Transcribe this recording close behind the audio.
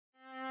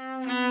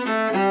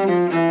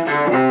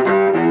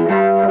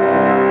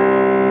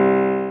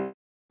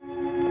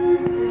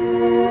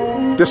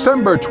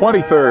December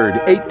 23rd,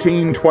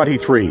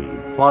 1823.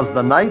 'Twas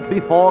the night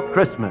before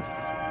Christmas,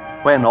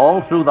 when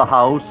all through the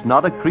house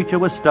not a creature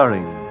was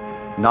stirring,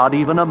 not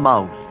even a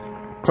mouse.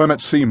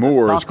 Clement C.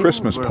 Moore's Stockings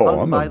Christmas were hung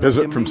poem, by A the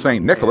Visit chimney from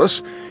St.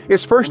 Nicholas,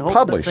 is first in hope that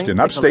published St. in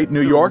upstate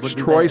New Nicholas York's would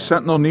be Troy there.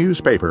 Sentinel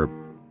newspaper.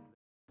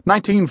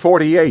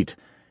 1948.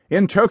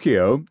 In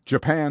Tokyo,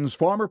 Japan's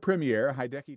former premier Hideki